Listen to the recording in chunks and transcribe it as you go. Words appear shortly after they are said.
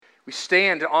We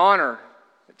stand to honor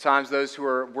at times those who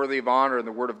are worthy of honor, and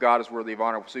the Word of God is worthy of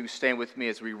honor. So you stand with me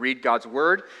as we read God's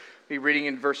Word. We'll be reading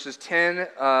in verses 10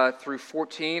 through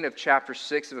 14 of chapter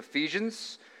 6 of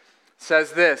Ephesians. It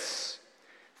says this,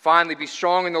 "Finally, be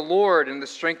strong in the Lord and in the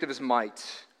strength of His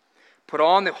might. Put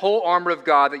on the whole armor of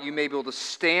God that you may be able to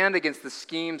stand against the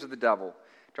schemes of the devil."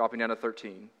 Dropping down to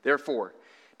 13. "Therefore,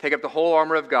 take up the whole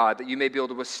armor of God that you may be able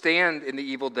to withstand in the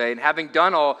evil day, and having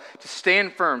done all, to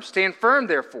stand firm. Stand firm,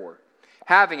 therefore,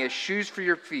 having as shoes for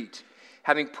your feet,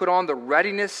 having put on the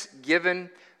readiness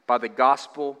given by the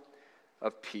gospel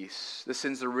of peace." This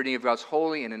ends the reading of God's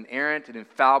holy and inerrant and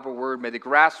infallible word. May the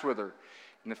grass wither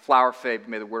and the flower fade, but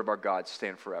may the word of our God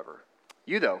stand forever.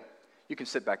 You, though, you can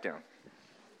sit back down.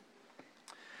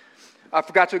 I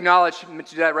forgot to acknowledge, I meant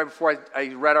to do that right before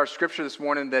I read our scripture this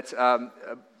morning, that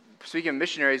speaking of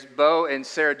missionaries, Bo and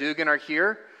Sarah Dugan are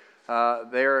here.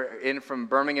 They're in from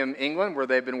Birmingham, England, where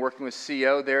they've been working with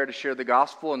CO there to share the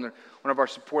gospel, and they're one of our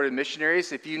supported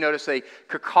missionaries. If you notice a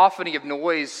cacophony of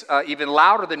noise, even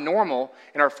louder than normal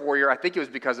in our foyer, I think it was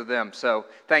because of them. So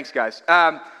thanks, guys.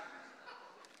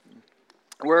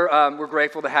 We're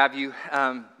grateful to have you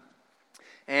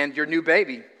and your new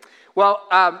baby.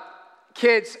 Well,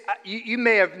 kids, you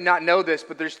may have not know this,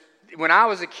 but when I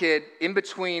was a kid, in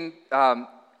between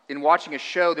in watching a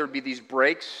show, there would be these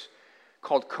breaks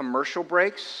called commercial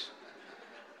breaks,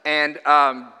 and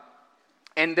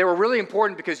they were really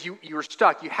important because you were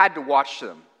stuck. You had to watch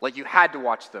them. Like, you had to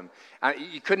watch them.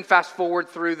 You couldn't fast forward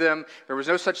through them. There was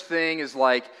no such thing as,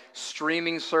 like,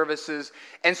 streaming services.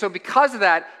 And so because of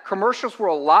that, commercials were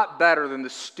a lot better than the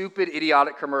stupid,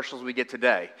 idiotic commercials we get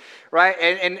today, right?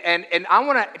 And I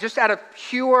want to, just out of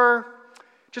pure,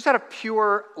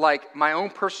 like, my own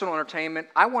personal entertainment,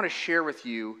 I want to share with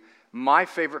you my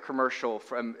favorite commercial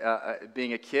from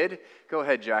being a kid. Go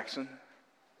ahead, Jackson.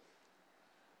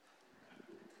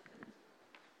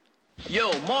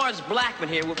 Yo, Mars Blackman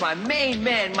here with my main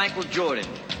man, Michael Jordan.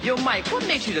 Yo, Mike, what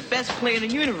makes you the best player in the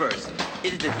universe?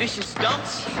 Is it the vicious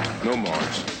dunks? No,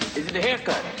 Mars. Is it the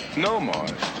haircut? No,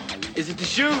 Mars. Is it the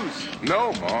shoes?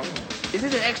 No, Mars. Is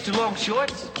it the extra long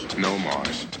shorts? No,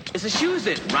 Mars. It's the shoes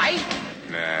then, right?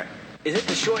 Nah. Is it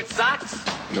the short socks?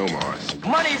 No, Mars.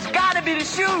 Money's gotta be the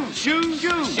shoes. Shoes.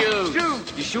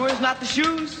 You sure it's not the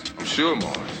shoes? I'm sure,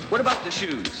 Mars. What about the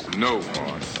shoes? No,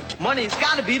 Mars. Money's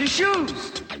gotta be the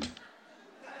shoes.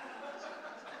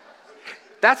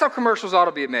 That's how commercials ought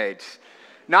to be made.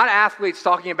 Not athletes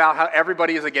talking about how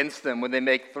everybody is against them when they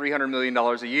make $300 million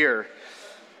a year.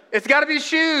 It's got to be the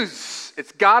shoes.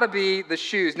 It's got to be the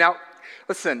shoes. Now,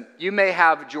 listen, you may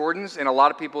have Jordans, and a lot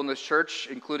of people in this church,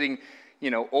 including,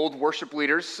 old worship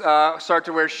leaders, start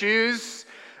to wear shoes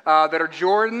that are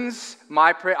Jordans.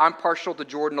 I'm partial to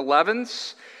Jordan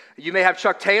 11s. You may have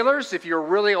Chuck Taylors. If you're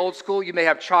really old school, you may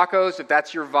have Chacos if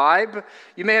that's your vibe.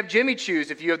 You may have Jimmy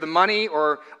Choos if you have the money,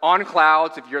 or On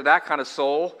Clouds if you're that kind of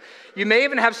soul. You may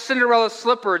even have Cinderella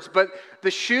slippers, but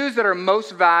the shoes that are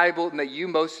most valuable and that you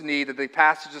most need, that the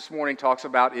passage this morning talks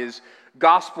about, is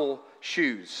gospel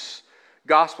shoes.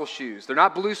 Gospel shoes. They're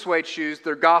not blue suede shoes,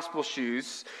 they're gospel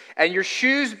shoes. And your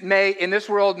shoes in this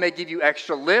world may give you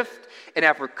extra lift and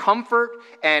effort, comfort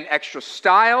and extra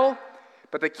style,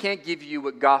 but they can't give you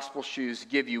what gospel shoes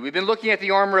give you. We've been looking at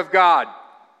the armor of God.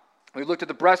 We looked at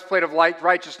the breastplate of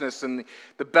righteousness and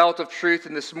the belt of truth,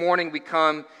 and this morning we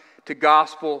come to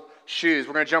gospel shoes.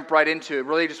 We're going to jump right into it.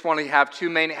 Really just want to have two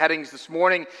main headings this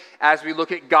morning as we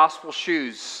look at gospel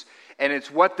shoes, and it's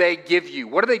what they give you.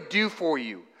 What do they do for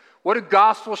you? What do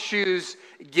gospel shoes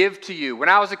give to you? When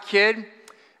I was a kid,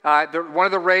 one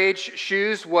of the rage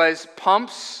shoes was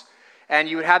pumps. And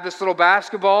you would have this little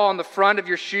basketball on the front of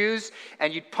your shoes,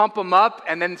 and you'd pump them up,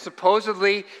 and then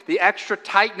supposedly the extra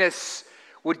tightness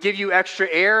would give you extra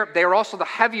air. They were also the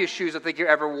heaviest shoes I think you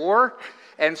ever wore.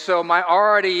 And so my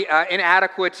already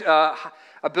inadequate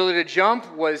ability to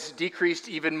jump was decreased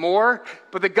even more.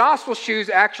 But the gospel shoes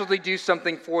actually do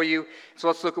something for you. So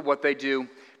let's look at what they do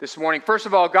this morning. First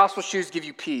of all, gospel shoes give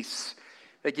you peace.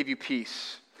 They give you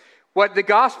peace. What the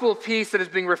gospel of peace that is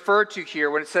being referred to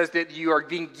here, when it says that you are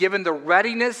being given the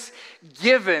readiness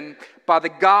given by the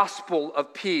gospel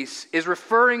of peace, is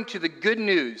referring to the good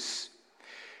news.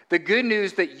 The good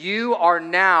news that you are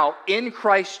now in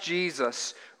Christ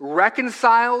Jesus,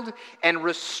 reconciled and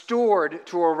restored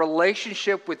to a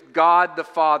relationship with God the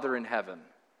Father in heaven.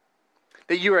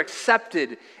 That you are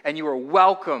accepted and you are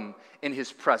welcome in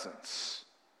His presence.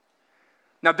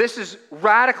 Now, this is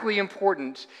radically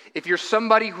important if you're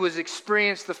somebody who has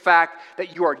experienced the fact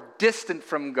that you are distant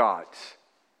from God,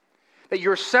 that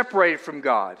you're separated from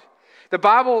God. The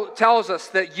Bible tells us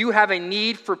that you have a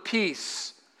need for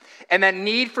peace, And that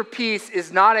need for peace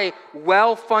is not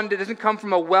doesn't come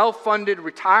from a well-funded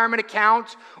retirement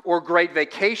account or great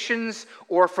vacations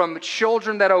or from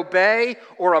children that obey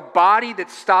or a body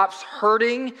that stops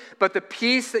hurting. But the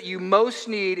peace that you most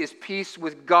need is peace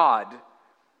with God,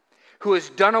 who has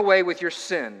done away with your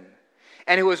sin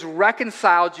and who has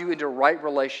reconciled you into right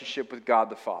relationship with God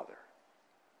the Father.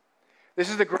 This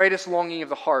is the greatest longing of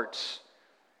the heart.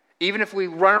 Even if we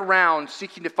run around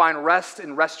seeking to find rest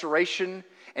and restoration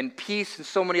and peace and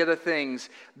so many other things,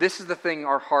 this is the thing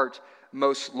our heart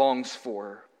most longs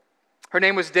for. Her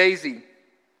name was Daisy.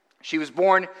 She was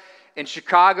born in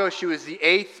Chicago. She was the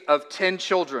 8th of 10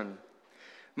 children.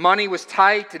 Money was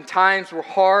tight and times were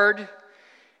hard,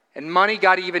 and money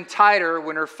got even tighter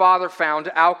when her father found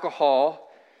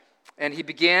alcohol, and he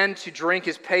began to drink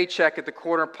his paycheck at the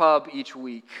corner pub each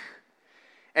week.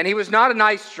 And he was not a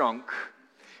nice drunk.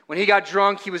 When he got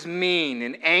drunk, he was mean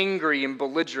and angry and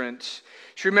belligerent.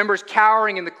 She remembers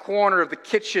cowering in the corner of the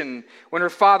kitchen when her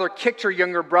father kicked her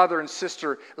younger brother and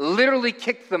sister, literally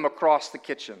kicked them across the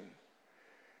kitchen.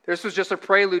 This was just a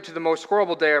prelude to the most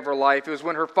horrible day of her life. It was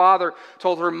when her father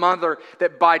told her mother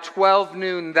that by 12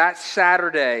 noon that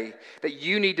Saturday that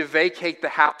you need to vacate the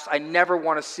house. I never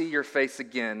want to see your face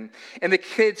again. And the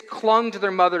kids clung to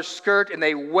their mother's skirt and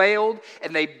they wailed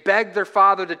and they begged their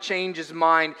father to change his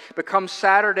mind. But come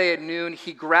Saturday at noon,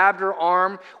 he grabbed her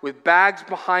arm with bags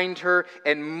behind her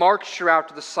and marched her out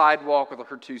to the sidewalk with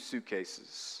her 2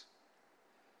 suitcases.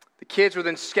 The kids were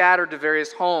then scattered to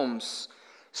various homes.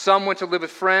 Some went to live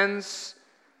with friends,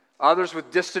 others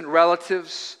with distant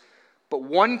relatives, but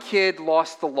one kid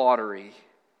lost the lottery.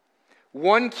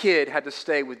 One kid had to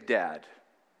stay with Dad.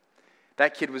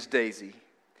 That kid was Daisy.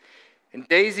 And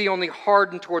Daisy only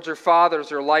hardened towards her father as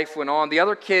her life went on. The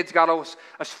other kids got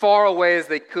as far away as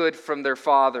they could from their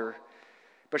father.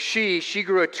 But she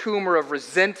grew a tumor of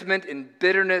resentment and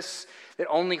bitterness that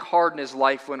only hardened as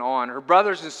life went on. Her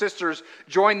brothers and sisters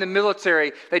joined the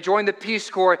military. They joined the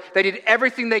Peace Corps. They did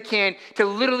everything they can to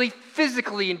literally,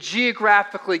 physically, and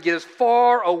geographically get as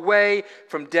far away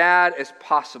from Dad as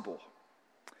possible.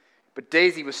 But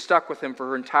Daisy was stuck with him for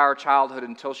her entire childhood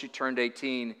until she turned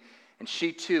 18, and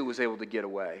she too was able to get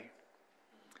away.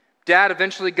 Dad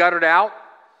eventually guttered out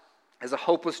as a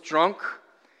hopeless drunk.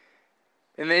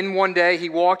 And then one day he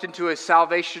walked into a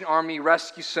Salvation Army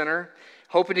rescue center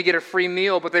hoping to get a free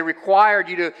meal, but they required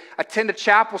you to attend a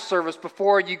chapel service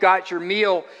before you got your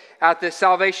meal at the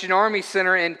Salvation Army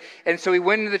Center. And so he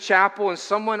went into the chapel and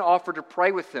someone offered to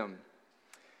pray with him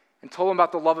and told him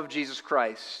about the love of Jesus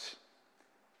Christ.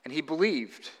 And he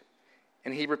believed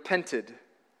and he repented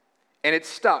and it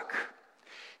stuck.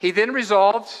 He then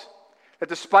resolved that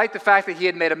despite the fact that he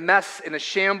had made a mess and a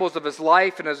shambles of his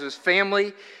life and of his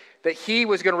family, that he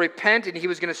was going to repent and he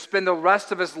was going to spend the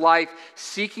rest of his life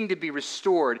seeking to be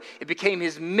restored. It became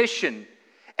his mission,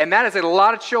 and that is a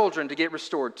lot of children to get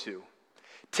restored to.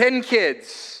 10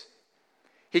 kids.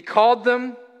 He called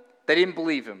them, they didn't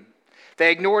believe him.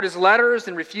 They ignored his letters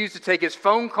and refused to take his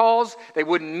phone calls. They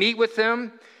wouldn't meet with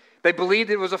him. They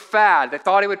believed it was a fad. They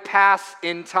thought it would pass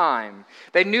in time.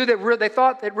 They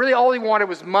thought that really all he wanted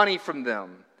was money from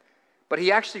them. But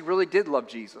he actually really did love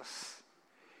Jesus.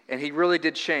 And he really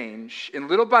did change. And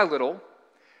little by little,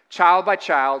 child by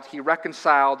child, he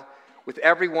reconciled with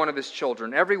every one of his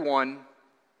children. Every one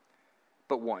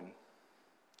but one.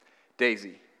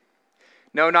 Daisy.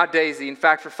 No, not Daisy. In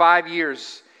fact, for 5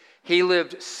 years, he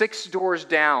lived 6 doors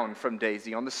down from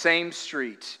Daisy on the same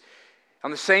street.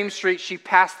 On the same street, she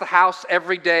passed the house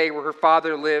every day where her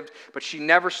father lived, but she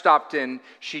never stopped in.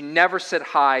 She never said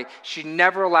hi. She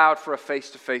never allowed for a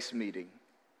face-to-face meeting.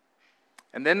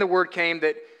 And then the word came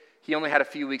that he only had a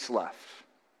few weeks left.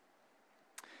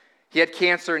 He had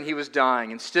cancer and he was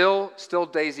dying, and still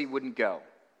Daisy wouldn't go.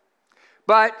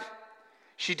 But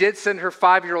she did send her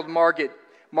 5-year-old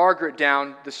Margaret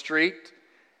down the street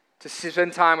to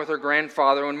spend time with her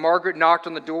grandfather. When Margaret knocked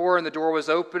on the door and the door was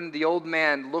open, the old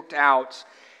man looked out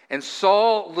and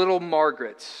saw little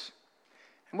Margaret.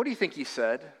 And what do you think he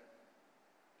said?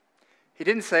 He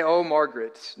didn't say, "Oh,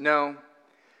 Margaret." No.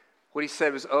 What he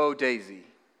said was, "Oh, Daisy."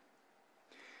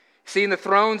 See, in the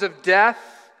thrones of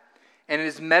death and in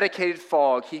his medicated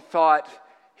fog, he thought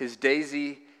his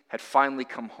Daisy had finally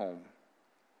come home.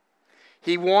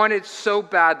 He wanted so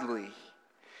badly.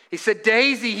 He said,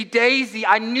 Daisy, Daisy,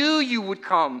 I knew you would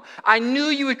come. I knew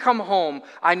you would come home.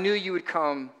 I knew you would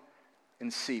come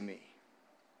and see me.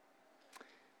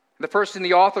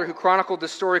 The author who chronicled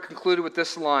this story concluded with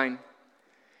this line.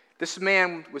 This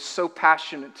man was so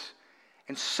passionate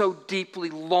and so deeply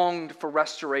longed for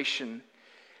restoration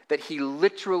that he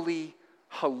literally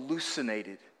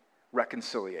hallucinated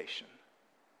reconciliation.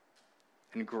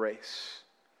 and grace.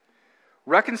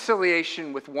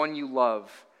 Reconciliation with one you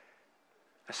love,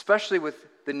 especially with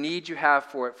the need you have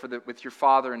for it with your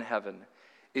Father in heaven,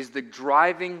 is the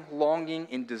driving longing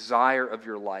and desire of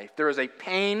your life. There is a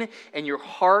pain in your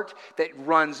heart that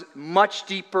runs much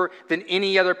deeper than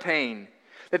any other pain.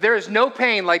 That there is no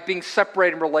pain like being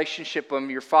separated in relationship from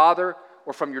your father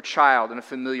or from your child in a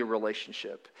familiar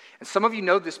relationship. And some of you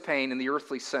know this pain in the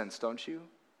earthly sense, don't you?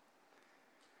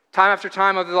 Time after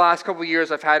time over the last couple of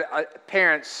years, I've had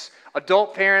parents,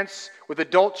 adult parents with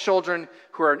adult children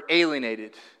who are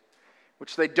alienated,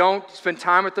 which they don't spend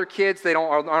time with their kids, they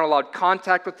aren't allowed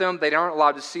contact with them, they aren't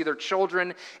allowed to see their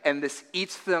children, and this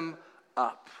eats them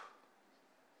up.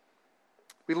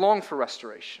 We long for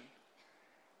restoration.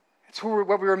 It's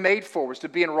what we were made for, was to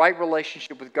be in right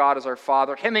relationship with God as our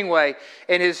Father. Hemingway,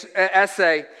 in his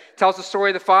essay, tells the story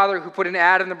of the father who put an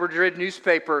ad in the Madrid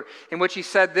newspaper in which he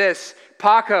said this,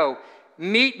 "Paco,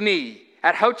 meet me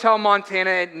at Hotel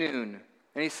Montana at noon."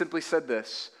 And he simply said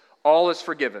this, "All is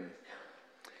forgiven."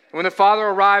 And when the father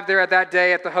arrived there at that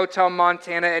day at the Hotel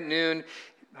Montana at noon,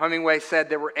 Hemingway said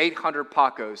there were 800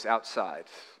 Pacos outside.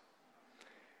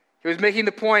 He was making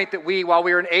the point that while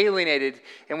we are alienated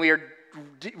and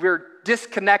we're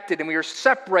disconnected and we are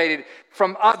separated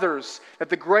from others, that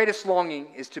the greatest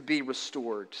longing is to be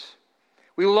restored.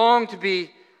 We long to be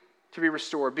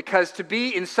restored, because to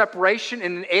be in separation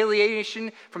and in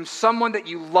alienation from someone that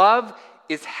you love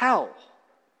is hell.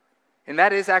 And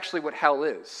that is actually what hell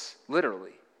is,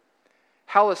 literally.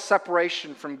 Hell is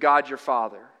separation from God your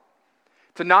Father.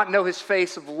 To not know his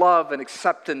face of love and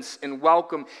acceptance and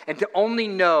welcome, and to only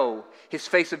know his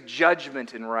face of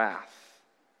judgment and wrath.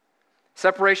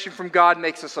 Separation from God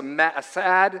makes us a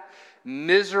sad,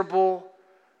 miserable,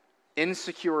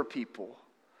 insecure people,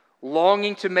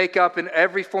 longing to make up in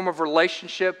every form of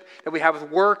relationship that we have with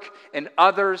work and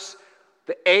others,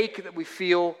 the ache that we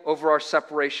feel over our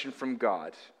separation from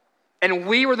God. And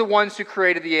we were the ones who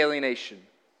created the alienation.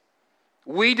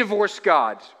 We divorced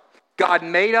God. God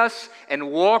made us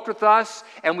and walked with us,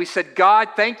 and we said, "God,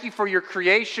 thank you for your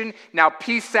creation. Now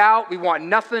peace out. We want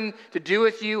nothing to do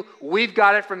with you. We've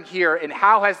got it from here." And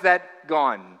how has that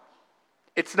gone?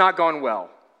 It's not gone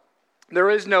well. There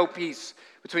is no peace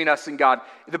between us and God.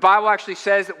 The Bible actually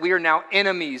says that we are now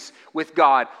enemies with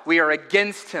God. We are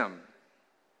against him.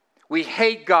 We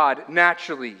hate God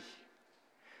naturally.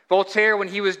 Voltaire, when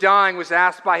he was dying, was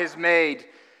asked by his maid,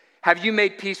 "Have you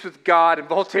made peace with God?" And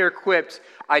Voltaire quipped,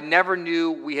 "I never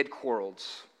knew we had quarreled."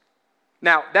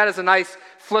 Now, that is a nice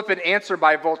flippant answer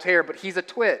by Voltaire, but he's a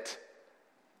twit.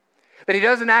 That he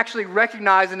doesn't actually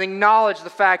recognize and acknowledge the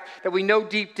fact that we know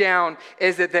deep down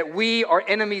is that we are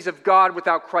enemies of God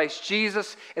without Christ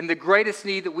Jesus, and the greatest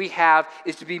need that we have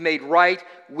is to be made right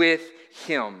with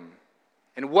him.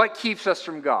 And what keeps us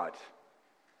from God?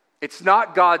 It's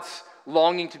not God's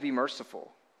longing to be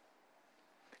merciful.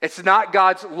 It's not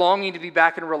God's longing to be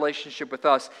back in a relationship with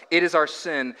us. It is our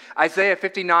sin. Isaiah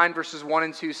 59 verses 1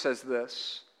 and 2 says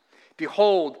this,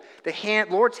 "Behold, the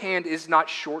Lord's hand is not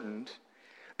shortened,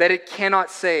 that it cannot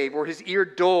save, or his ear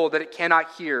dull, that it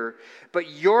cannot hear. But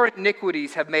your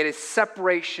iniquities have made a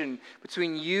separation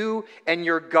between you and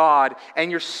your God, and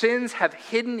your sins have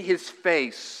hidden his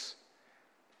face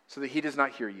so that he does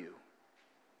not hear you."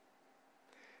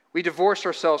 We divorced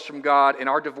ourselves from God, and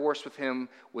our divorce with him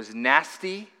was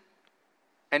nasty,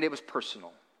 and it was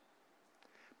personal.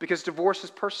 Because divorce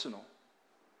is personal.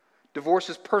 Divorce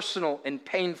is personal and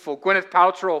painful. Gwyneth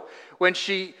Paltrow,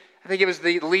 I think it was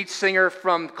the lead singer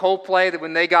from Coldplay, that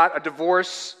when they got a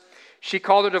divorce, she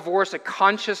called a divorce a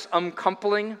conscious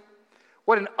uncoupling.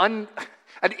 What an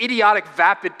idiotic,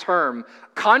 vapid term.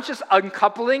 Conscious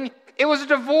uncoupling? It was a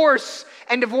divorce,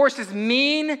 and divorce is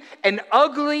mean and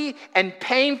ugly and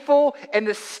painful, and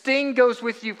the sting goes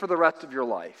with you for the rest of your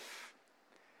life.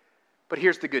 But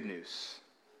here's the good news.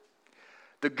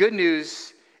 The good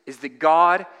news is that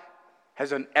God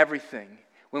has done everything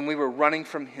when we were running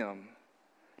from him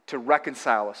to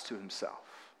reconcile us to himself.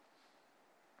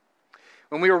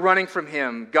 When we were running from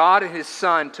him, God and his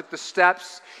Son took the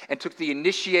steps and took the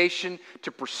initiation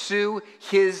to pursue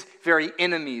his very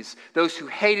enemies, those who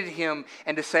hated him,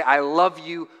 and to say, "I love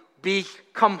you,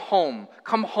 come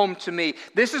home to me."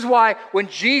 This is why when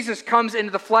Jesus comes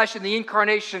into the flesh in the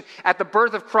incarnation at the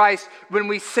birth of Christ, when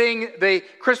we sing the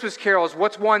Christmas carols,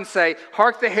 what's one say?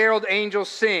 "Hark the herald angels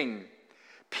sing,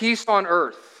 peace on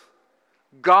earth,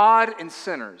 God and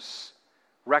sinners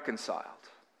reconciled."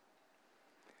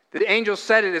 The angels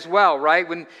said it as well, right?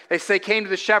 When they say, came to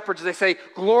the shepherds, they say,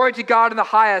 glory to God in the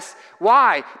highest.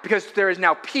 Why? Because there is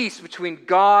now peace between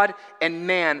God and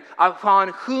man, upon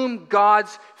whom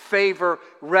God's favor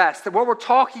rests. And what we're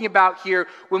talking about here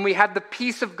when we have the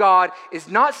peace of God is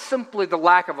not simply the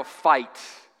lack of a fight,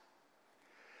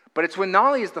 but it's when not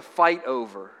only is the fight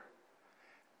over,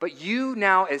 but you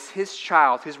now as his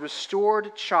child, his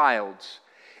restored child,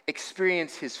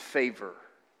 experience his favor,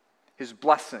 his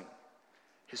blessing,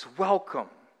 his welcome,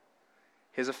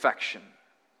 his affection.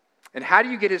 And how do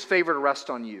you get his favor to rest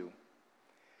on you?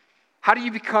 How do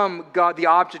you become God, the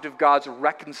object of God's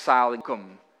reconciling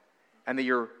welcome, and that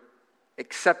you're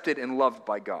accepted and loved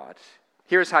by God?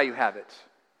 Here's how you have it.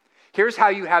 Here's how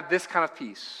you have this kind of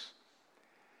peace.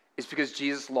 It's because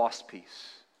Jesus lost peace.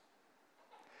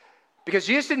 Because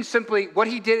Jesus didn't simply, what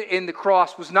he did in the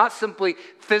cross was not simply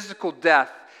physical death,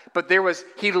 but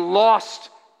he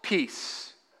lost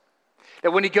peace.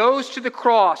 That when he goes to the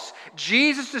cross,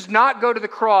 Jesus does not go to the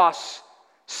cross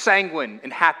sanguine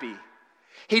and happy.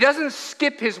 He doesn't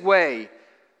skip his way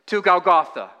to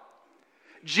Golgotha.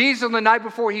 Jesus, on the night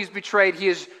before he's betrayed, he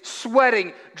is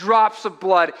sweating drops of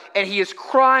blood and he is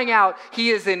crying out. He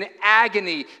is in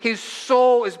agony. His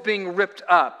soul is being ripped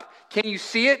up. Can you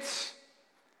see it?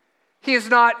 He is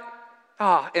not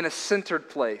in a centered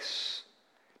place.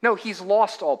 No, he's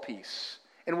lost all peace.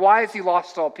 And why has he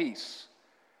lost all peace?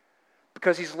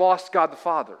 Because he's lost God the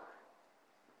Father.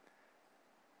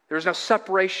 There's no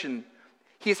separation.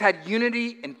 He has had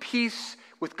unity and peace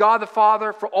with God the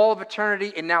Father for all of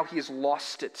eternity, and now he has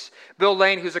lost it. Bill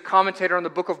Lane, who's a commentator on the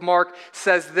book of Mark,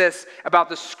 says this about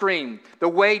the scream, the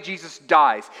way Jesus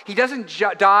dies. He doesn't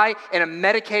die in a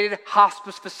medicated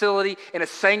hospice facility, in a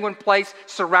sanguine place,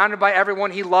 surrounded by everyone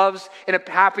he loves in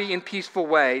a happy and peaceful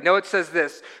way. No, it says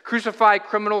this: crucified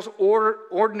criminals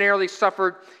ordinarily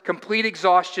suffered complete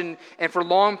exhaustion and for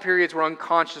long periods were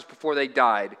unconscious before they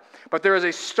died. But there is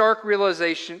a stark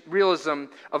realism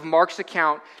of Mark's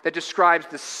account that describes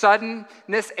the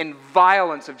suddenness and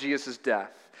violence of Jesus'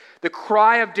 death. The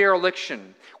cry of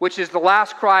dereliction, which is the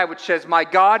last cry which says, my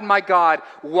God,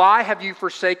 why have you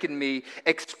forsaken me?"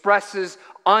 expresses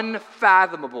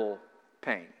unfathomable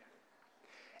pain.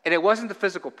 And it wasn't the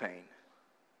physical pain.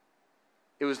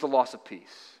 It was the loss of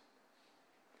peace.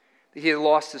 He had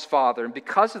lost his father. And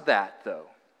because of that, though,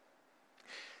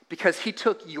 because he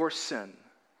took your sin,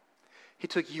 he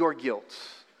took your guilt,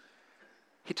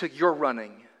 he took your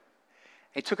running,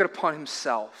 and he took it upon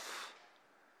himself.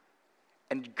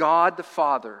 And God the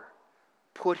Father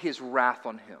put his wrath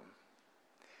on him.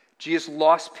 Jesus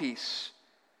lost peace,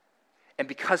 and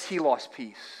because he lost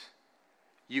peace,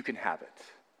 you can have it.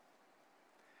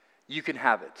 You can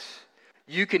have it.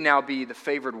 You can now be the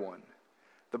favored one,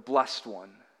 the blessed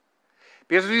one.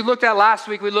 Because we looked at last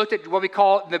week, we looked at what we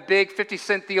call the big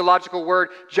 50-cent theological word,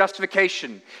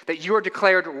 justification. That you are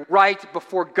declared right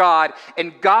before God.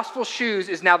 And gospel shoes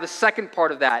is now the second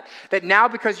part of that. That now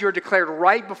because you are declared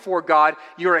right before God,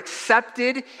 you're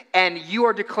accepted and you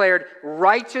are declared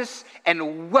righteous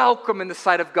and welcome in the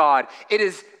sight of God. It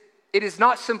is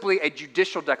not simply a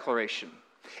judicial declaration.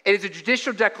 It is a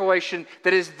judicial declaration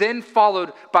that is then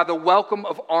followed by the welcome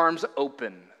of arms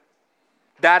open.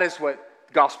 That is what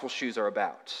gospel shoes are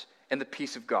about, and the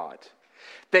peace of God.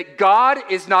 That God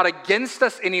is not against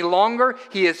us any longer.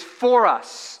 He is for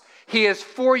us. He is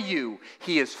for you.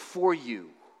 He is for you.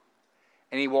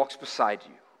 And he walks beside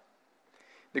you.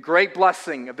 The great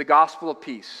blessing of the gospel of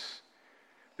peace,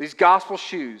 these gospel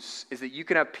shoes, is that you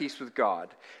can have peace with God.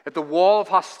 That the wall of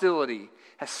hostility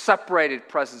has separated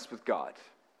presence with God.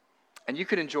 And you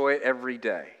can enjoy it every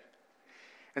day.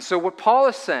 And so what Paul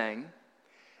is saying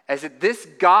is that this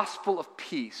gospel of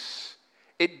peace,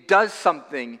 it does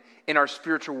something in our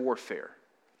spiritual warfare.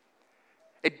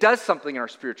 It does something in our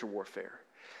spiritual warfare.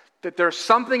 That there's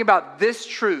something about this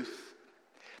truth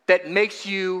that makes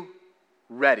you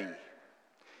ready.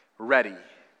 Ready.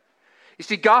 You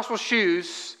see, gospel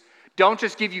shoes don't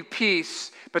just give you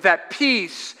peace, but that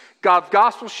peace,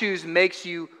 gospel shoes makes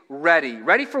you ready.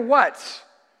 Ready for what?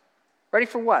 Ready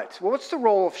for what? Well, what's the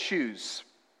role of shoes?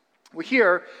 Well,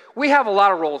 here, we have a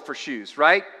lot of roles for shoes,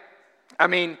 right? I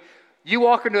mean, you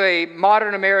walk into a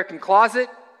modern American closet,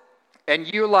 and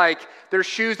there's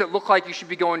shoes that look like you should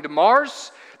be going to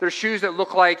Mars. There's shoes that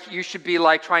look like you should be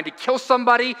trying to kill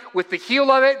somebody with the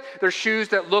heel of it. There's shoes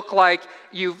that look like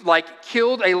you've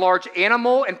killed a large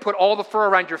animal and put all the fur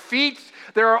around your feet.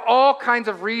 There are all kinds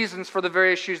of reasons for the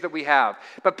various shoes that we have.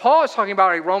 But Paul is talking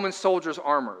about a Roman soldier's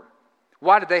armor.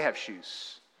 Why did they have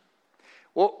shoes?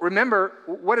 Well, remember,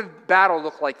 what did battle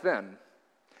look like then?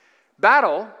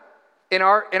 Battle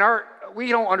we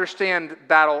don't understand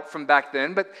battle from back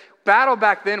then, but battle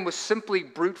back then was simply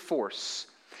brute force.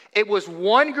 It was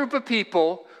one group of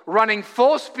people running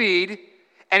full speed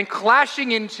and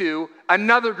clashing into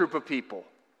another group of people.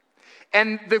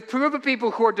 And the group of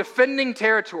people who are defending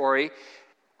territory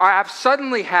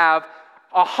suddenly have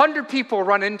 100 people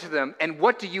run into them, and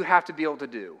what do you have to be able to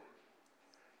do?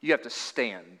 You have to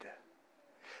stand.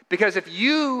 Because if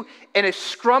you, in a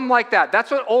scrum like that, that's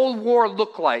what old war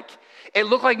looked like. It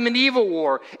looked like medieval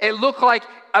war. It looked like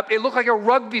a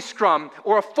rugby scrum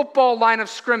or a football line of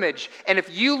scrimmage. And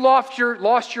if you lost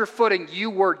your footing, you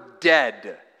were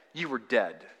dead. You were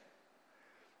dead.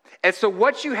 And so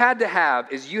what you had to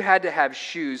have is you had to have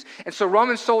shoes. And so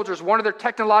Roman soldiers, one of their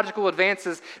technological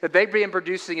advances that they began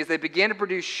producing is they began to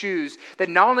produce shoes that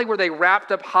not only were they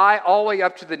wrapped up high all the way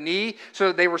up to the knee so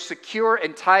that they were secure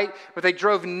and tight, but they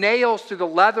drove nails through the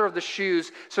leather of the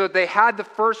shoes so that they had the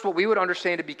first, what we would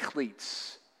understand to be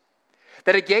cleats.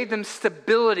 That it gave them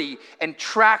stability and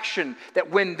traction, that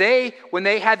when they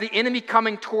had the enemy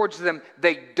coming towards them,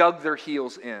 they dug their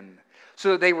heels in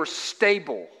so that they were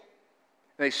stable.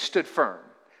 They stood firm.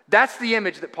 That's the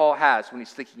image that Paul has when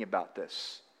he's thinking about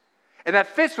this. And that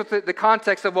fits with the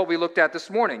context of what we looked at this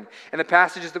morning and the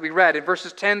passages that we read in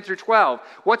verses 10 through 12.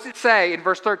 What's it say in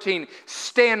verse 13?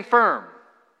 Stand firm.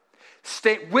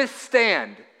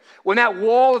 Withstand. When that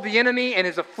wall of the enemy and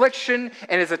his affliction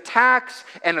and his attacks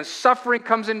and his suffering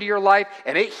comes into your life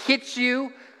and it hits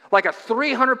you like a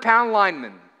 300-pound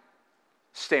lineman,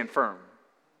 stand firm.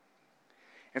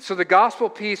 And so the gospel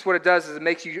peace, what it does is it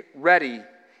makes you ready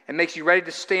and makes you ready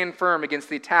to stand firm against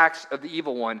the attacks of the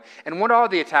evil one. And what are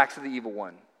the attacks of the evil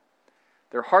one?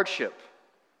 Their hardship,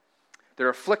 their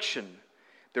affliction,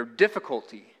 their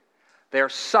difficulty, their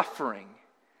suffering.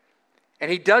 And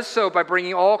he does so by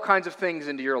bringing all kinds of things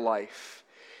into your life.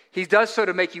 He does so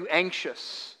to make you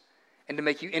anxious and to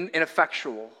make you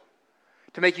ineffectual,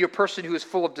 to make you a person who is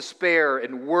full of despair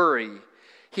and worry.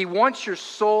 He wants your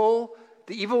soul.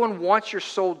 The evil one wants your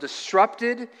soul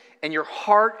disrupted and your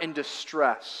heart in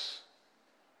distress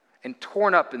and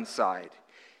torn up inside.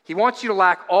 He wants you to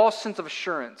lack all sense of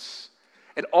assurance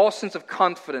and all sense of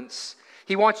confidence.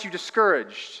 He wants you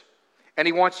discouraged and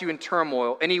he wants you in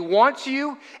turmoil. And he wants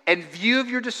you, in view of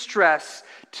your distress,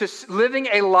 to living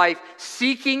a life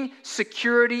seeking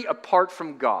security apart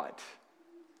from God.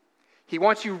 He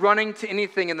wants you running to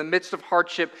anything in the midst of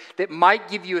hardship that might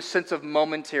give you a sense of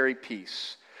momentary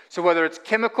peace. So whether it's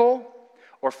chemical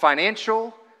or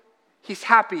financial, he's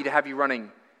happy to have you running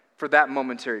for that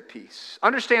momentary peace.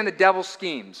 Understand the devil's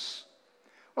schemes.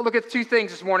 We'll look at two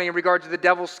things this morning in regard to the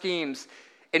devil's schemes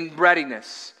in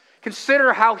readiness.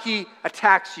 Consider how he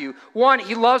attacks you. One,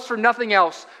 he loves for nothing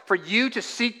else for you to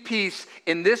seek peace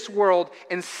in this world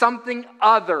in something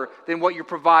other than what you're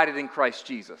provided in Christ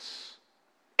Jesus.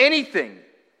 Anything.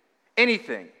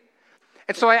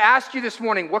 And so I ask you this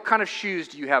morning, what kind of shoes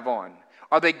do you have on?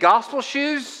 Are they gospel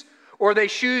shoes, or are they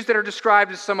shoes that are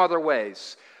described in some other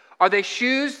ways? Are they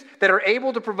shoes that are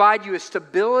able to provide you a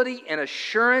stability and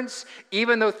assurance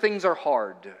even though things are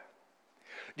hard?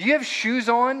 Do you have shoes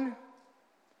on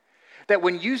that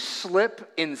when you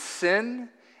slip in sin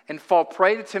and fall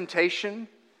prey to temptation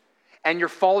and you're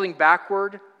falling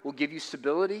backward will give you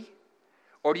stability?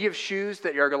 Or do you have shoes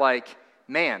that you're like,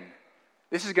 man,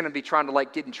 this is going to be trying to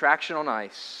getting traction on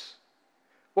ice?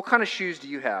 What kind of shoes do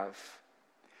you have?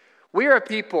 We are a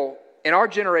people in our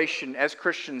generation as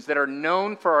Christians that are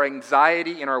known for our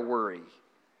anxiety and our worry.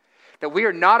 That we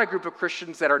are not a group of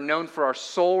Christians that are known for our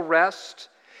soul rest.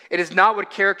 It is not what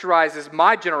characterizes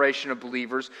my generation of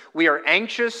believers. We are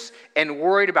anxious and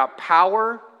worried about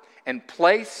power and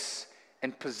place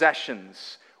and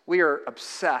possessions. We are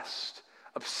obsessed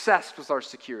with our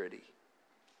security.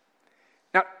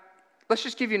 Now, let's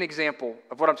just give you an example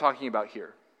of what I'm talking about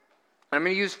here. I'm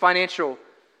going to use financial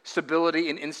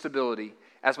stability and instability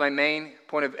as my main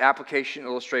point of application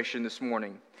illustration this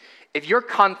morning. If your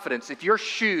confidence, if your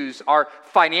shoes are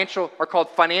called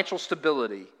financial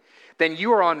stability, then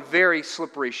you are on very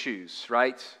slippery shoes,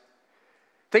 right?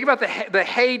 Think about the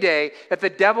heyday that the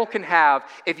devil can have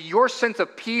if your sense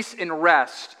of peace and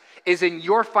rest is in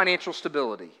your financial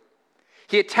stability.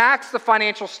 He attacks the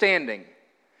financial standing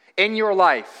in your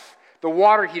life. The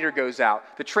water heater goes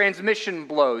out. The transmission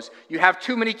blows. You have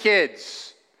too many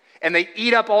kids. And they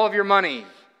eat up all of your money.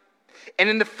 And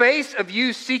in the face of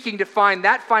you seeking to find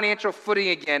that financial footing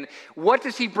again, what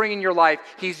does he bring in your life?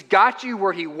 He's got you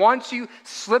where he wants you,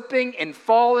 slipping and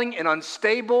falling and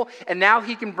unstable, and now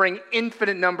he can bring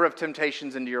infinite number of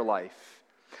temptations into your life.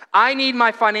 I need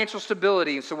my financial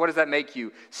stability. So what does that make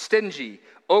you? Stingy,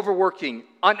 overworking,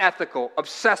 unethical,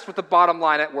 obsessed with the bottom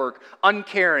line at work,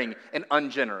 uncaring, and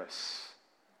ungenerous.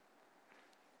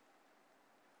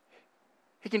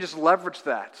 He can just leverage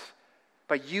that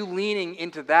by you leaning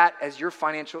into that as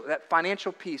that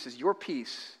financial peace is your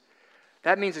peace.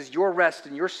 That means it's your rest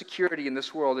and your security in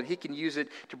this world, and he can use it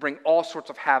to bring all sorts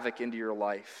of havoc into your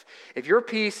life. If your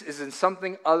peace is in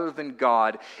something other than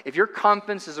God, if your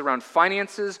confidence is around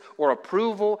finances or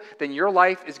approval, then your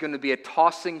life is going to be a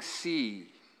tossing sea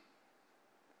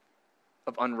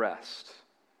of unrest,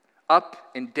 up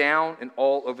and down and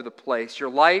all over the place. Your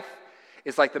life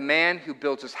is like the man who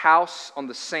builds his house on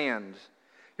the sand.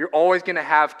 You're always going to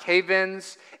have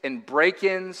cave-ins and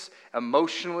break-ins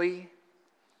emotionally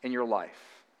in your life.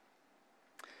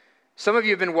 Some of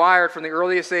you have been wired from the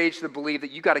earliest age to believe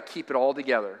that you got to keep it all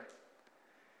together.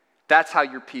 That's how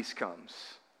your peace comes.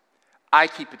 I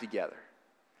keep it together.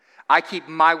 I keep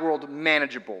my world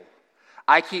manageable.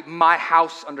 I keep my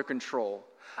house under control.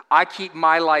 I keep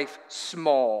my life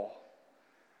small.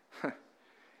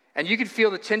 And you can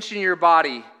feel the tension in your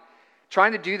body.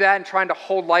 Trying to do that and trying to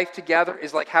hold life together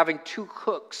is like having two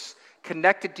hooks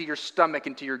connected to your stomach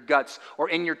and to your guts or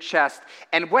in your chest.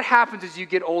 And what happens as you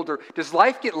get older? Does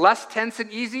life get less tense and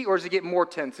easy, or does it get more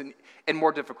tense and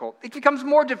more difficult? It becomes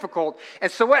more difficult. And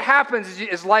so what happens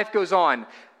as life goes on?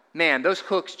 Man, those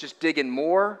hooks just dig in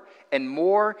more and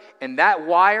more, and that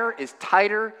wire is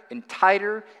tighter and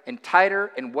tighter and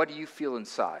tighter, and what do you feel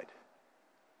inside?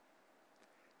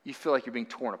 You feel like you're being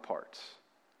torn apart.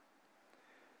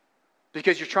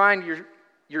 Because you're trying,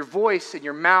 your voice and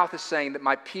your mouth is saying that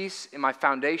my peace and my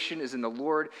foundation is in the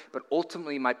Lord, but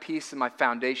ultimately my peace and my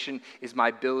foundation is my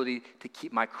ability to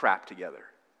keep my crap together.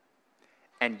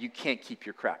 And you can't keep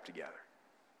your crap together.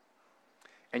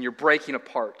 And you're breaking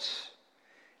apart.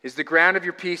 Is the ground of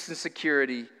your peace and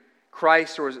security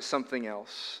Christ, or is it something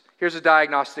else? Here's a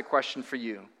diagnostic question for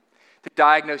you. To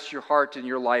diagnose your heart and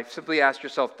your life, simply ask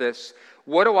yourself this: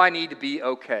 what do I need to be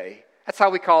okay? That's how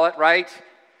we call it, right?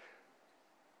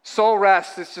 Soul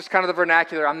rest is just kind of the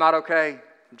vernacular. I'm not okay.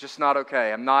 I'm just not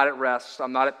okay. I'm not at rest.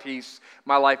 I'm not at peace.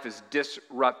 My life is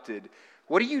disrupted.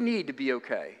 What do you need to be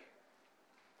okay?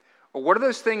 Or what are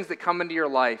those things that come into your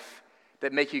life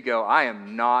that make you go, I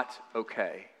am not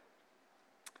okay?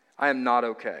 I am not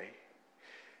okay.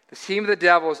 The scheme of the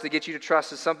devil is to get you to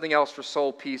trust in something else for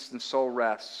soul peace and soul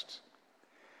rest.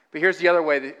 But here's the other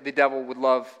way that the devil would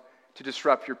love to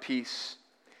disrupt your peace.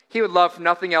 He would love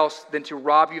nothing else than to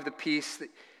rob you of the peace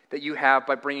that you have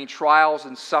by bringing trials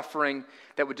and suffering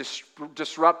that would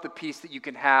disrupt the peace that you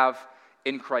can have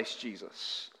in Christ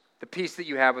Jesus, the peace that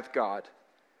you have with God.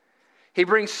 He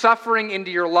brings suffering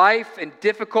into your life and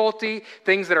difficulty,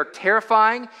 things that are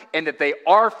terrifying and that they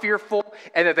are fearful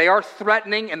and that they are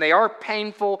threatening and they are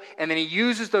painful, and then he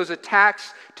uses those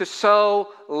attacks to sow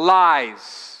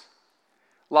lies.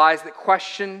 Lies that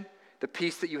question the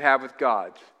peace that you have with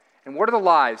God. And what are the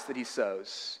lies that he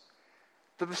sows?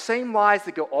 They're the same lies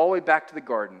that go all the way back to the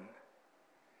garden.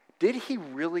 Did he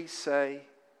really say?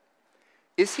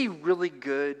 Is he really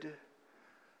good?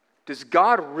 Does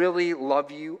God really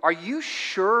love you? Are you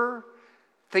sure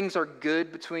things are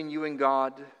good between you and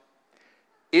God?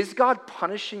 Is God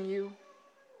punishing you?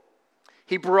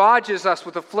 He barrages us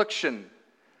with affliction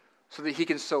so that he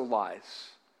can sow lies.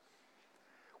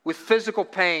 With physical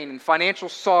pain and financial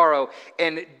sorrow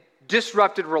and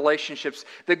disrupted relationships.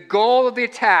 The goal of these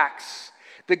attacks,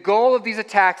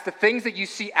 the things that you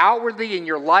see outwardly in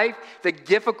your life, the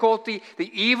difficulty,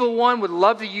 the evil one would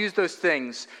love to use those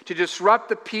things to disrupt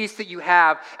the peace that you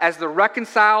have as the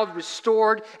reconciled,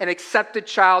 restored, and accepted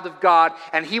child of God.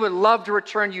 And he would love to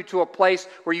return you to a place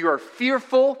where you are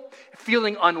fearful,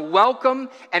 feeling unwelcome,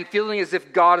 and feeling as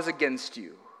if God is against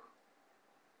you.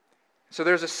 So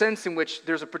there's a sense in which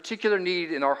there's a particular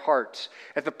need in our hearts.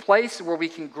 At the place where we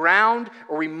can ground,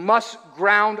 or we must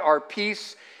ground our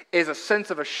peace, is a sense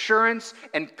of assurance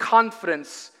and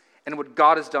confidence in what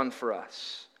God has done for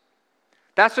us.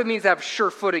 That's what it means to have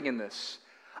sure footing in this.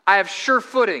 I have sure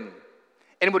footing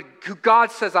in who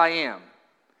God says I am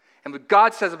and what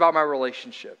God says about my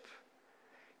relationship.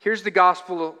 Here's the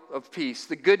gospel of peace.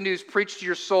 The good news preached to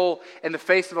your soul in the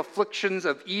face of afflictions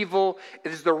of evil.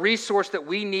 It is the resource that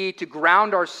we need to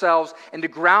ground ourselves and to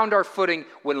ground our footing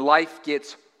when life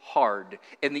gets hard.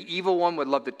 And the evil one would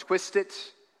love to twist it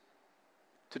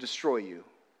to destroy you.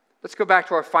 Let's go back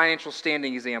to our financial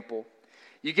standing example.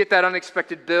 You get that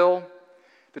unexpected bill,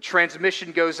 the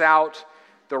transmission goes out,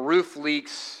 the roof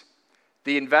leaks,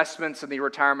 the investments in the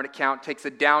retirement account takes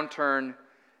a downturn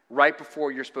right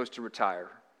before you're supposed to retire.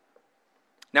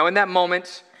 Now, in that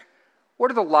moment, what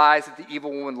are the lies that the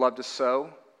evil one would love to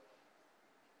sow?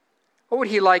 What would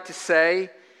he like to say?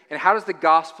 And how does the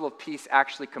gospel of peace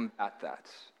actually combat that?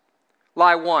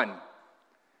 Lie one,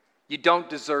 you don't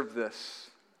deserve this.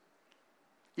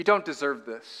 You don't deserve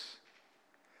this.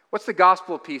 What's the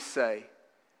gospel of peace say?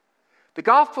 The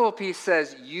gospel of peace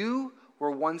says you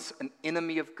were once an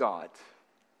enemy of God.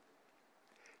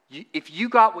 If you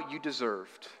got what you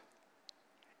deserved,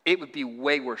 it would be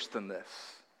way worse than this.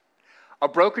 A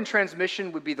broken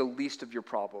transmission would be the least of your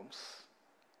problems.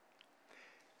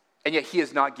 And yet he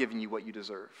has not given you what you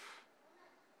deserve.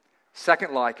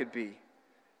 Second lie could be,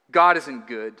 God isn't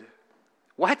good.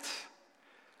 What?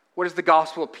 What does the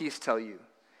gospel of peace tell you?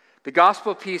 The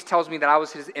gospel of peace tells me that I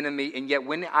was his enemy, and yet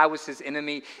when I was his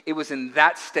enemy, it was in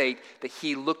that state that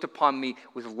he looked upon me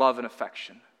with love and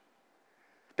affection.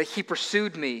 That he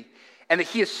pursued me, and that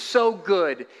he is so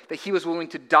good that he was willing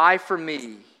to die for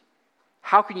me.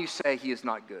 How can you say he is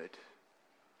not good?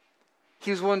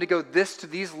 He was willing to go to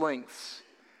these lengths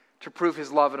to prove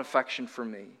his love and affection for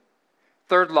me.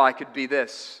 Third lie could be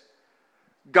this: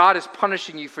 God is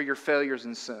punishing you for your failures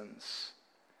and sins.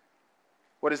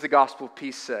 What does the gospel of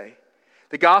peace say?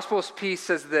 The gospel of peace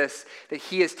says this, that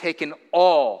he has taken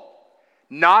all,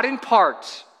 not in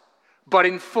part, but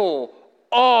in full,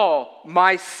 all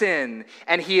my sin,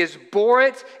 and he has bore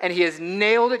it, and he has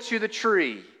nailed it to the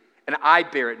tree, and I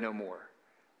bear it no more.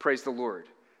 Praise the Lord.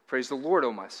 Praise the Lord,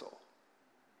 O my soul.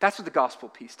 That's what the gospel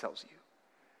of peace tells you.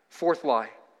 Fourth lie,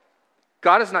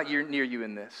 God is not near you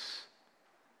in this.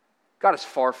 God is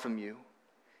far from you.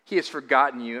 He has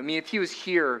forgotten you. I mean, if he was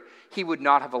here, he would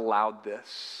not have allowed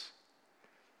this.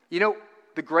 You know,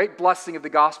 the great blessing of the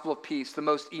gospel of peace, the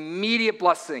most immediate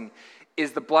blessing,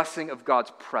 is the blessing of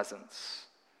God's presence.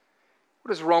 What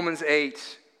does Romans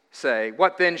 8 say?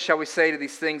 What then shall we say to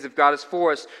these things? If God is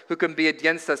for us, who can be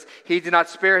against us? He did not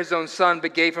spare his own son,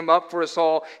 but gave him up for us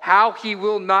all. How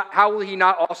will he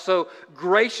not also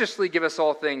graciously give us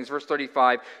all things? Verse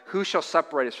 35, who shall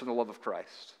separate us from the love of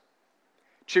Christ?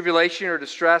 Tribulation or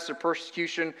distress or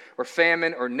persecution or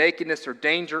famine or nakedness or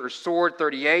danger or sword.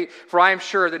 38, for I am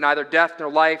sure that neither death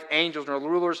nor life, angels nor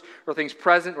rulers, nor things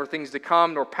present nor things to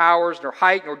come, nor powers, nor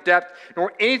height, nor depth,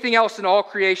 nor anything else in all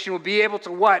creation will be able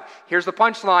to what? Here's the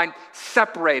punchline: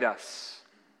 separate us.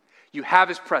 You have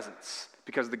his presence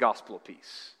because of the gospel of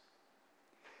peace.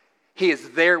 He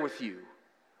is there with you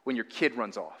when your kid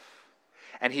runs off.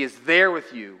 And he is there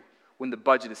with you when the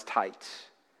budget is tight.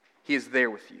 He is there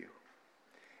with you.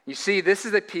 You see, this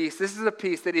is a peace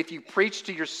that if you preach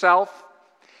to yourself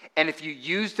and if you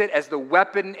used it as the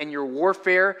weapon in your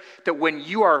warfare, that when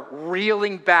you are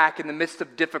reeling back in the midst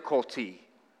of difficulty,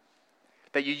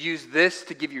 that you use this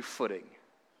to give you footing.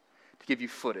 That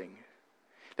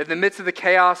in the midst of the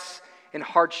chaos and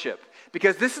hardship,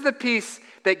 because this is the peace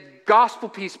that gospel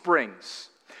peace brings.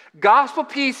 Gospel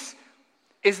peace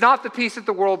is not the peace that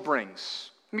the world brings.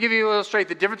 Let me give you illustrate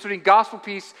the difference between gospel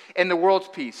peace and the world's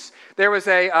peace. There was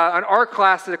an art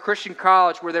class at a Christian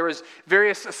college where there was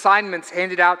various assignments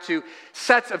handed out to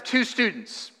sets of 2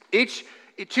 students.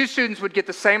 Two students would get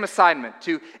the same assignment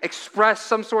to express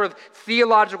some sort of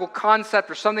theological concept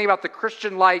or something about the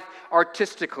Christian life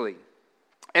artistically.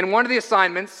 And one of the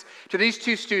assignments to these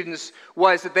 2 students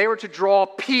was that they were to draw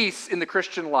peace in the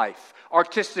Christian life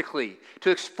artistically, to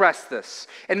express this.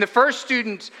 And the first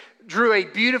student drew a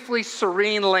beautifully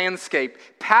serene landscape,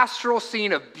 pastoral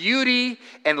scene of beauty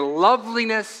and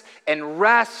loveliness and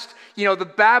rest,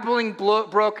 the babbling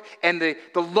brook and the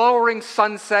lowering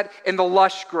sunset and the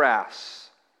lush grass.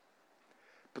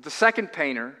 But the second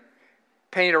painter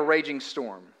painted a raging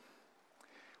storm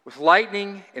with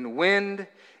lightning and wind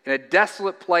in a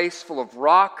desolate place full of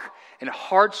rock and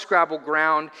hard scrabble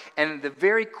ground, and in the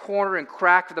very corner and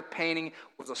crack of the painting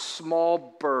was a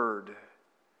small bird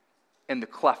in the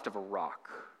cleft of a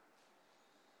rock.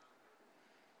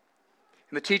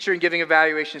 And the teacher, in giving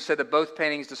evaluation, said that both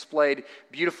paintings displayed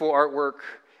beautiful artwork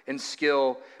and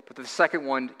skill, but the second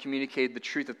one communicated the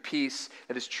truth of peace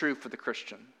that is true for the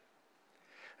Christian.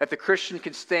 That the Christian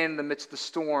can stand in the midst of the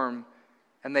storm,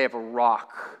 and they have a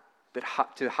rock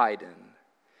to hide in.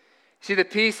 See, the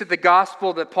peace that the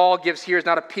gospel that Paul gives here is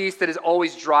not a peace that is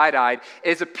always dry-eyed.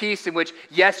 It is a peace in which,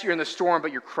 yes, you're in the storm,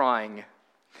 but you're crying.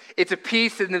 It's a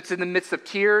peace that's in the midst of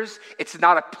tears. It's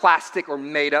not a plastic or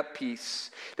made-up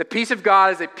peace. The peace of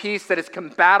God is a peace that is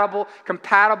compatible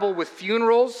with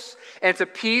funerals, and it's a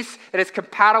peace that is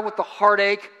compatible with the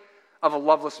heartache of a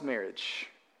loveless marriage.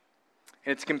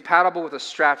 And it's compatible with a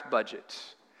strapped budget.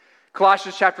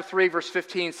 Colossians chapter 3, verse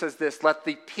 15 says this: let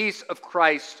the peace of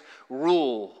Christ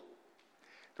rule.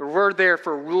 The word there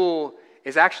for rule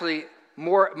is actually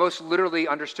most literally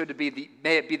understood to be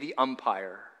may it be the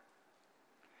umpire.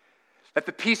 That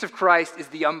the peace of Christ is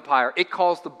the umpire. It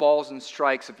calls the balls and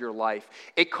strikes of your life.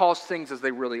 It calls things as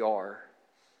they really are.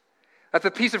 That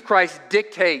the peace of Christ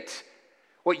dictates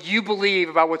what you believe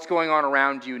about what's going on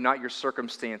around you, not your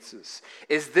circumstances.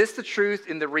 Is this the truth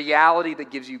in the reality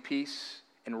that gives you peace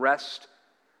and rest,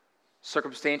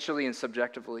 circumstantially and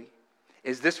subjectively?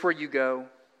 Is this where you go,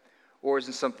 or is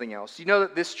it something else? You know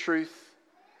that this truth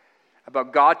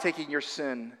about God taking your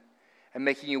sin and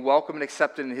making you welcome and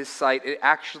accepted in His sight, it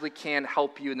actually can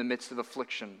help you in the midst of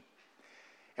affliction.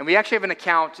 And we actually have an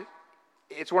account,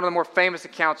 it's one of the more famous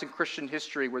accounts in Christian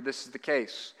history where this is the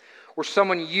case, where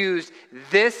someone used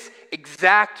this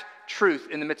exact truth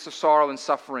in the midst of sorrow and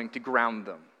suffering to ground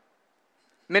them.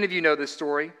 Many of you know this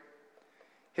story.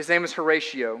 His name is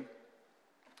Horatio,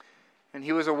 and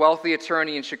he was a wealthy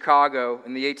attorney in Chicago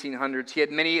in the 1800s. He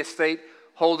had many estate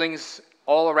holdings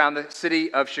all around the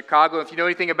city of Chicago. If you know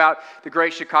anything about the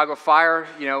Great Chicago Fire,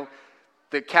 you know,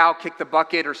 the cow kicked the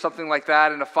bucket or something like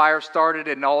that, and a fire started,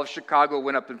 and all of Chicago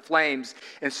went up in flames,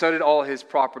 and so did all his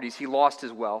properties. He lost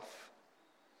his wealth.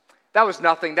 That was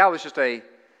nothing. That was just an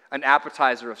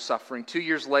appetizer of suffering. 2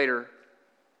 years later,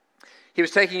 he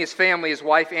was taking his family, his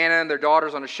wife Anna and their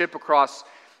daughters, on a ship across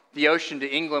the ocean to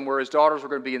England, where his daughters were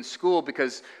going to be in school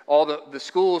because all the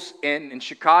schools in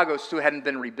Chicago still hadn't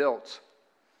been rebuilt.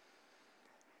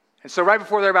 And so right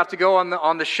before they're about to go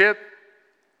on the ship,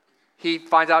 he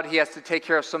finds out he has to take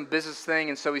care of some business thing,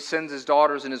 and so he sends his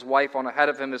daughters and his wife on ahead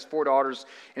of him, his 4 daughters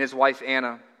and his wife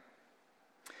Anna.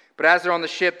 But as they're on the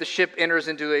ship enters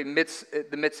into the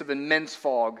midst of immense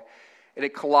fog, and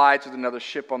it collides with another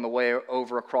ship on the way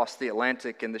over across the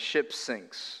Atlantic, and the ship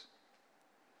sinks.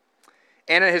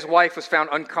 Anna, his wife, was found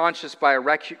unconscious by a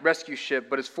rescue ship,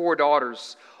 but his 4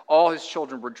 daughters, all his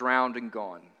children, were drowned and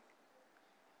gone.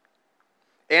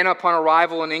 Anna, upon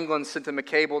arrival in England, sent him a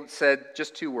cable that said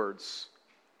just 2 words: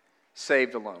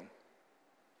 saved alone.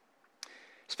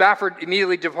 Spafford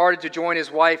immediately departed to join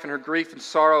his wife in her grief and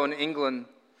sorrow in England.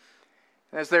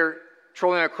 As they're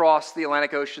trolling across the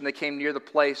Atlantic Ocean, they came near the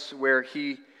place where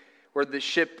the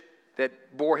ship that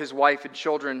bore his wife and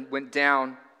children went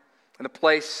down, and the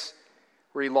place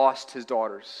where he lost his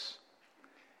daughters.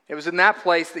 It was in that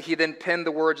place that he then penned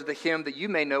the words of the hymn that you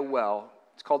may know well.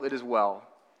 It's called "It Is Well."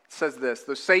 It says this: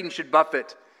 though Satan should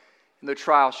buffet and though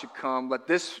trial should come, let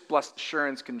this blessed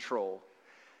assurance control,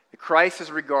 that Christ has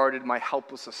regarded my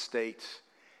helpless estate,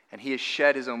 and He has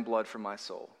shed His own blood for my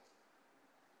soul.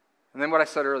 And then what I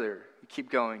said earlier, you keep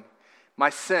going. My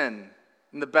sin,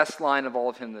 in the best line of all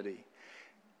of hymnody,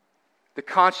 the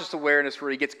conscious awareness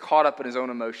where he gets caught up in his own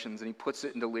emotions and he puts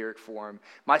it into lyric form.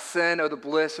 My sin, oh the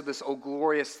bliss of this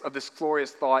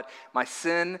glorious thought. My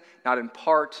sin, not in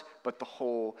part, but the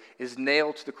whole, is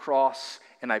nailed to the cross,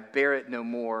 and I bear it no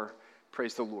more.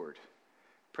 Praise the Lord.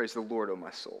 Praise the Lord, O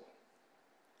my soul.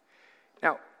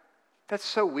 Now, that's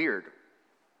so weird.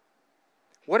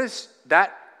 What does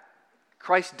that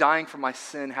Christ dying for my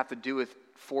sin have to do with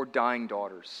 4 dying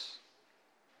daughters?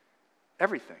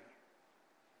 Everything.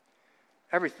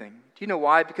 Everything. Do you know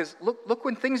why? Because look,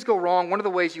 when things go wrong, one of the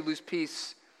ways you lose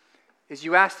peace is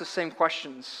you ask the same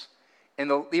questions, and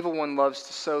the evil one loves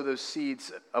to sow those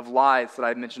seeds of lies that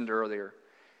I mentioned earlier.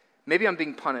 Maybe I'm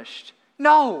being punished.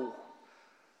 No!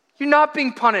 You're not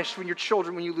being punished when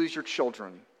you lose your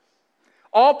children.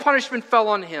 All punishment fell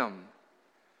on him.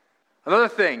 Another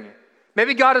thing,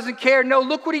 maybe God doesn't care. No,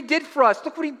 look what He did for us.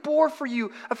 Look what He bore for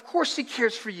you. Of course He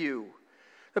cares for you.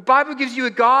 The Bible gives you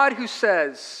a God who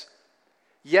says,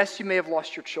 yes, you may have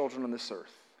lost your children on this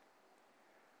earth,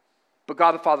 but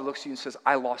God the Father looks at you and says,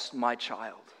 I lost my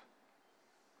child.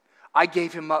 I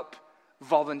gave him up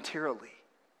voluntarily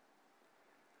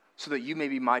so that you may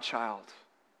be my child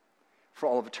for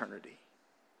all of eternity.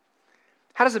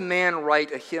 How does a man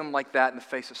write a hymn like that in the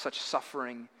face of such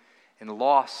suffering and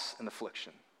loss and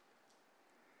affliction?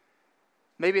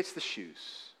 Maybe it's the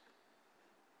shoes.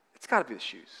 It's got to be the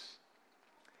shoes.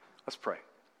 Let's pray.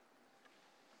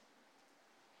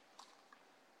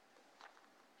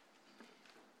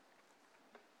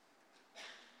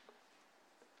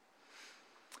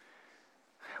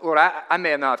 Lord, I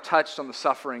may not have touched on the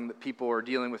suffering that people are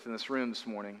dealing with in this room this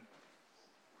morning.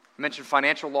 I mentioned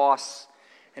financial loss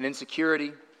and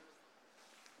insecurity,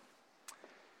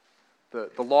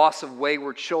 the loss of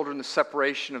wayward children, the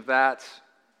separation of that,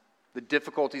 the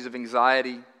difficulties of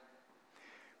anxiety.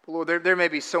 But Lord, there may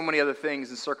be so many other things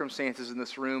and circumstances in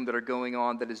this room that are going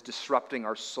on that is disrupting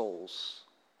our souls.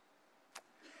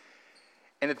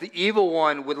 And that the evil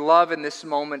one would love in this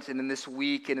moment and in this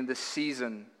week and in this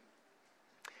season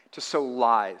to sow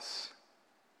lies.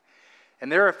 And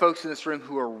there are folks in this room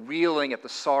who are reeling at the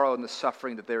sorrow and the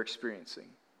suffering that they're experiencing.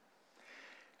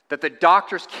 that the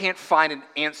doctors can't find an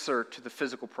answer to the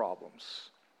physical problems.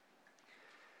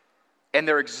 And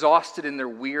they're exhausted and they're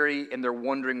weary and they're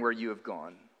wondering where you have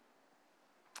gone.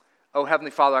 Oh,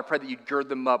 Heavenly Father, I pray that you'd gird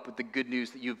them up with the good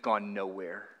news that you've gone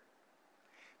nowhere,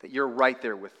 that you're right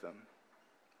there with them.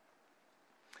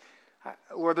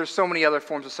 Lord, there's so many other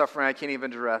forms of suffering I can't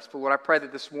even address, but Lord, I pray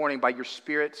that this morning by your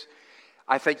Spirit,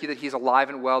 I thank you that he's alive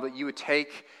and well, that you would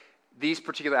take these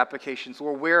particular applications.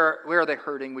 Lord, where are they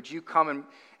hurting? Would you come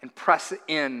and press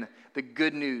in the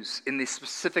good news in the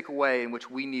specific way in which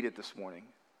we need it this morning?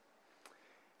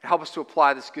 And help us to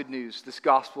apply this good news, this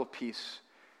gospel of peace,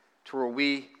 to where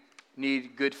we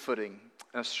need good footing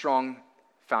and a strong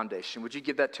foundation. Would you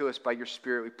give that to us by your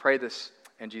Spirit? We pray this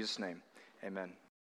in Jesus' name. Amen.